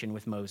conversation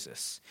with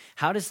Moses.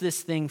 How does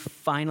this thing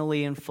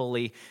finally and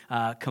fully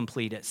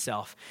complete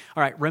itself?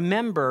 All right,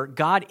 remember,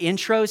 God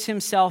intros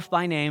himself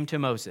by name to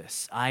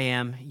Moses. I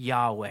am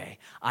Yahweh.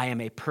 I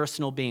am a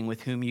personal being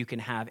with whom you can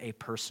have a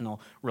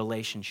personal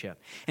relationship.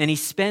 And he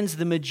spends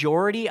the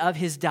majority of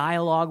his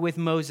dialogue with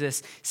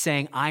Moses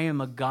saying, I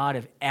am a God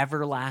of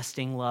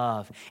everlasting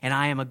love, and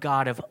I am a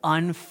God of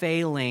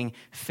unfailing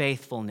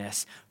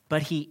faithfulness.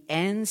 But he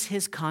ends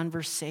his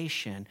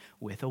conversation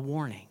with a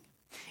warning.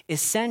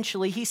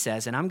 Essentially, he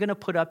says, and I'm going to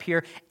put up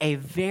here a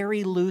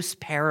very loose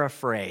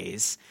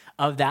paraphrase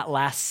of that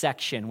last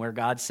section where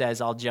God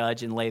says, I'll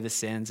judge and lay the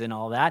sins and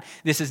all that.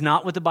 This is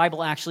not what the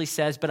Bible actually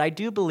says, but I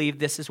do believe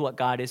this is what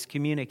God is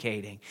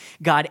communicating.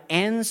 God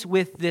ends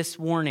with this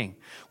warning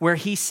where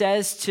he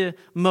says to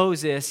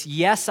Moses,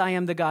 yes, I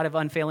am the God of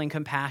unfailing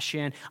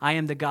compassion. I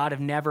am the God of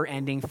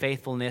never-ending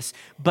faithfulness,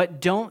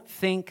 but don't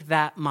think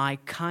that my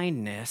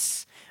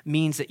kindness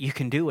means that you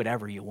can do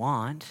whatever you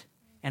want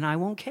and I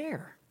won't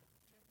care.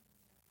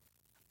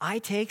 I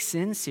take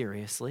sin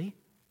seriously,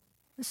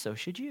 and so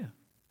should you.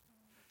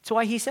 That's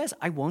why he says,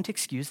 I won't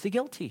excuse the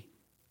guilty.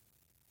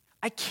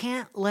 I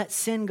can't let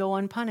sin go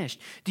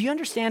unpunished. Do you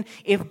understand?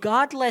 If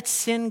God lets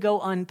sin go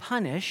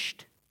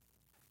unpunished,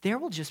 there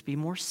will just be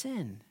more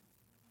sin.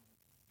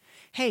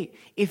 Hey,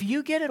 if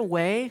you get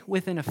away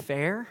with an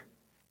affair,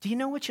 do you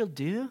know what you'll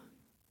do?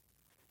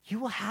 You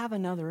will have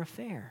another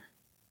affair.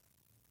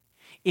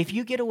 If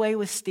you get away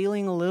with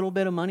stealing a little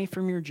bit of money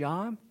from your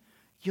job,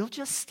 you'll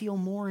just steal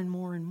more and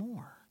more and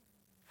more.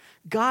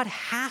 God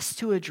has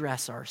to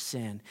address our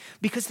sin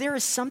because there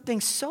is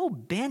something so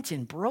bent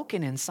and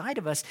broken inside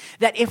of us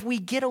that if we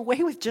get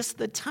away with just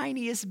the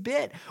tiniest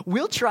bit,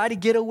 we'll try to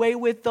get away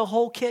with the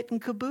whole kit and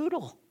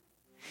caboodle.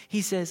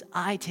 He says,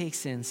 I take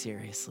sin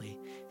seriously,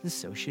 and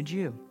so should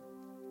you.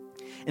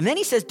 And then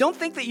he says, don't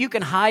think that you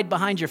can hide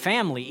behind your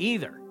family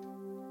either.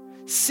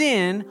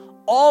 Sin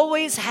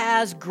always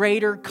has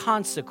greater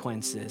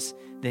consequences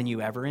than you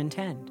ever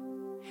intend.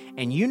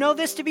 And you know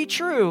this to be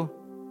true,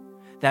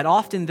 that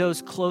often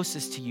those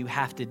closest to you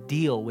have to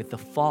deal with the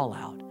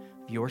fallout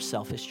of your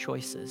selfish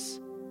choices.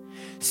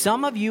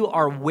 Some of you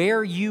are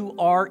where you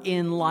are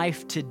in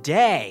life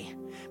today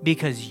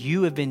because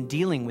you have been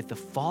dealing with the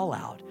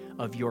fallout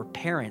of your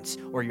parents'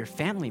 or your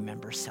family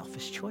members'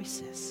 selfish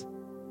choices.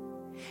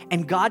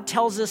 And God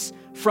tells us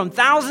from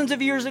thousands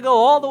of years ago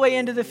all the way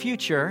into the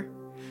future,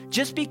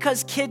 just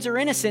because kids are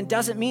innocent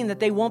doesn't mean that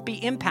they won't be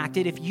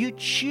impacted if you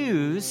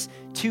choose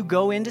to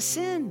go into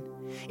sin.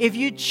 If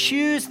you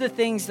choose the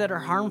things that are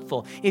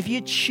harmful, if you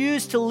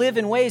choose to live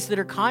in ways that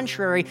are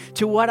contrary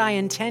to what I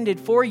intended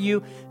for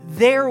you,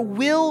 there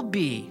will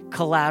be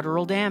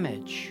collateral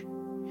damage.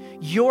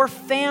 Your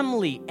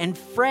family and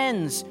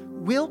friends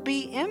will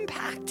be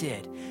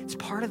impacted. It's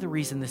part of the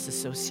reason this is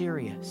so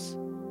serious.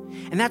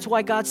 And that's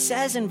why God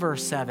says in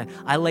verse 7,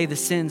 I lay the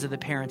sins of the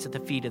parents at the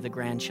feet of the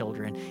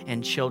grandchildren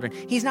and children.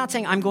 He's not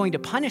saying I'm going to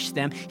punish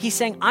them. He's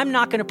saying I'm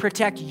not going to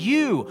protect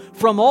you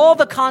from all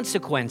the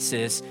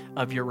consequences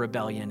of your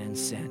rebellion and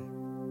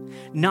sin.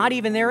 Not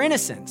even their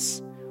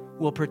innocence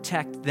will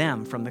protect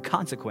them from the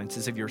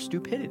consequences of your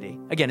stupidity.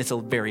 Again, it's a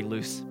very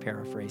loose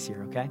paraphrase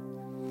here, okay?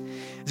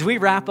 As we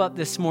wrap up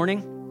this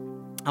morning,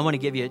 I want to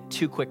give you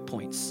 2 quick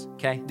points,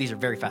 okay? These are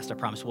very fast, I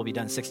promise. We'll be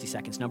done in 60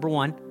 seconds. Number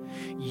 1,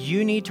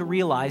 you need to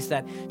realize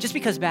that just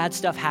because bad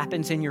stuff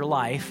happens in your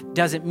life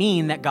doesn't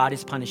mean that God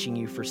is punishing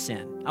you for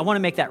sin. I want to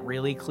make that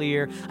really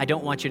clear. I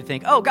don't want you to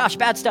think, oh gosh,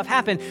 bad stuff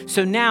happened,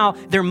 so now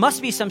there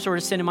must be some sort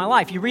of sin in my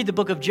life. You read the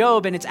book of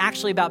Job, and it's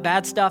actually about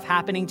bad stuff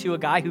happening to a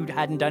guy who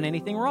hadn't done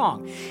anything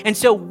wrong. And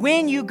so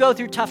when you go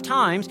through tough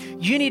times,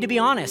 you need to be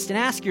honest and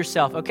ask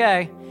yourself,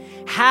 okay,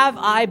 Have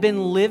I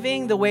been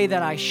living the way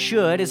that I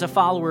should as a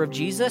follower of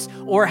Jesus,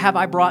 or have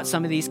I brought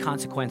some of these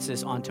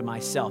consequences onto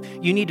myself?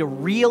 You need to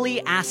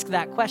really ask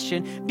that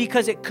question,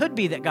 because it could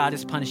be that God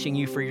is punishing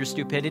you for your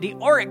stupidity,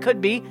 or it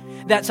could be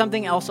that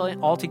something else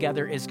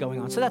altogether is going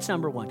on. So that's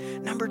number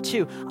one. Number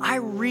two, I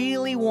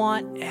really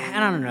want,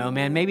 and I don't know,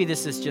 man, maybe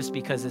this is just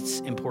because it's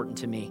important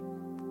to me.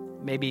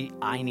 Maybe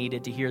I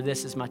needed to hear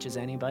this as much as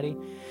anybody.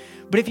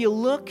 But if you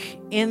look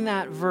in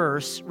that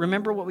verse,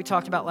 remember what we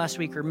talked about last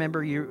week, or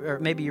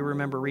maybe you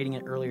remember reading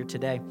it earlier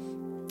today.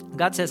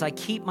 God says, I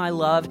keep my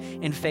love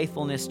and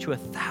faithfulness to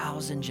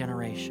 1,000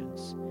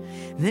 generations.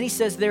 And then he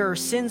says there are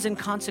sins and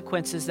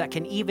consequences that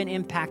can even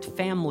impact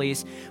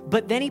families,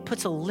 but then he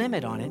puts a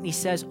limit on it, and he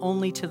says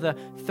only to the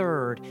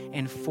third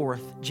and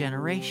fourth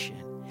generation.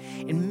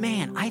 And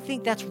man, I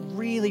think that's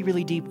really,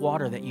 really deep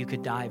water that you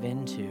could dive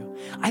into.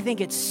 I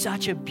think it's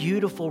such a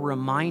beautiful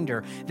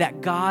reminder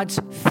that God's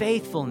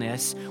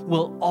faithfulness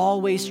will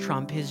always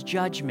trump his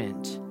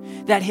judgment,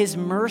 that his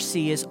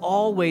mercy is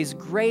always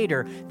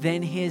greater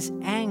than his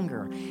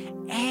anger.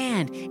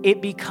 And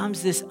it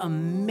becomes this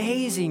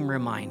amazing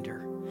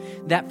reminder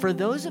that for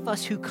those of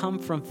us who come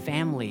from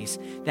families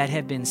that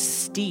have been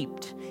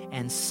steeped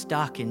and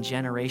stuck in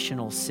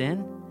generational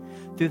sin,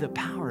 through the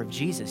power of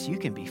Jesus, you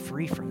can be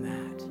free from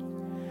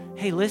that.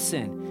 Hey,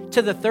 listen,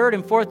 to the third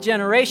and fourth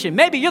generation,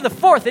 maybe you're the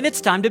fourth and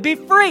it's time to be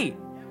free.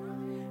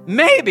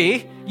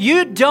 Maybe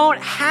you don't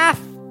have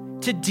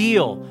to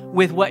deal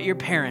with what your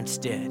parents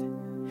did.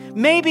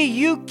 Maybe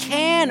you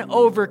can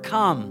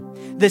overcome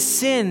the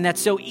sin that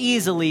so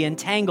easily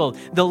entangled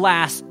the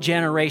last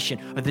generation,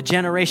 or the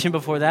generation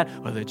before that,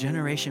 or the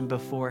generation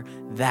before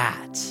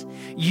that.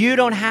 You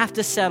don't have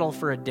to settle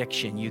for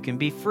addiction. You can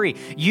be free.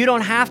 You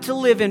don't have to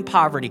live in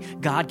poverty.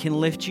 God can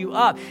lift you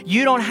up.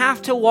 You don't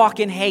have to walk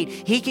in hate.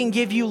 He can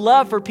give you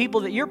love for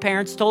people that your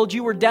parents told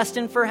you were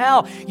destined for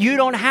hell. You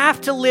don't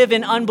have to live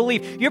in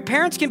unbelief. Your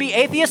parents can be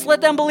atheists.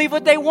 Let them believe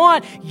what they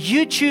want.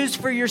 You choose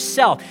for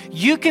yourself.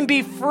 You can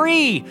be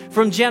free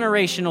from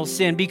generational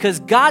sin, because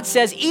God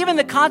says even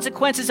the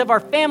consequences of our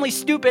family's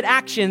stupid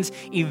actions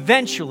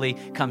eventually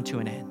come to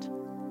an end.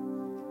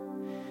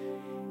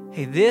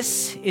 Hey,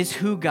 this is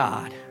who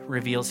God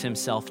reveals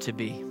himself to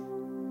be.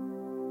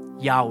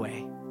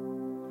 Yahweh,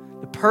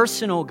 the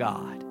personal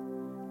God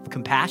of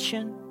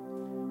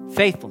compassion,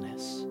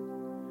 faithfulness,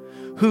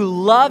 who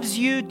loves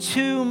you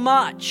too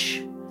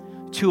much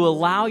to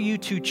allow you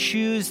to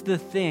choose the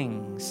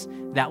things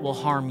that will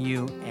harm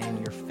you and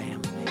your family.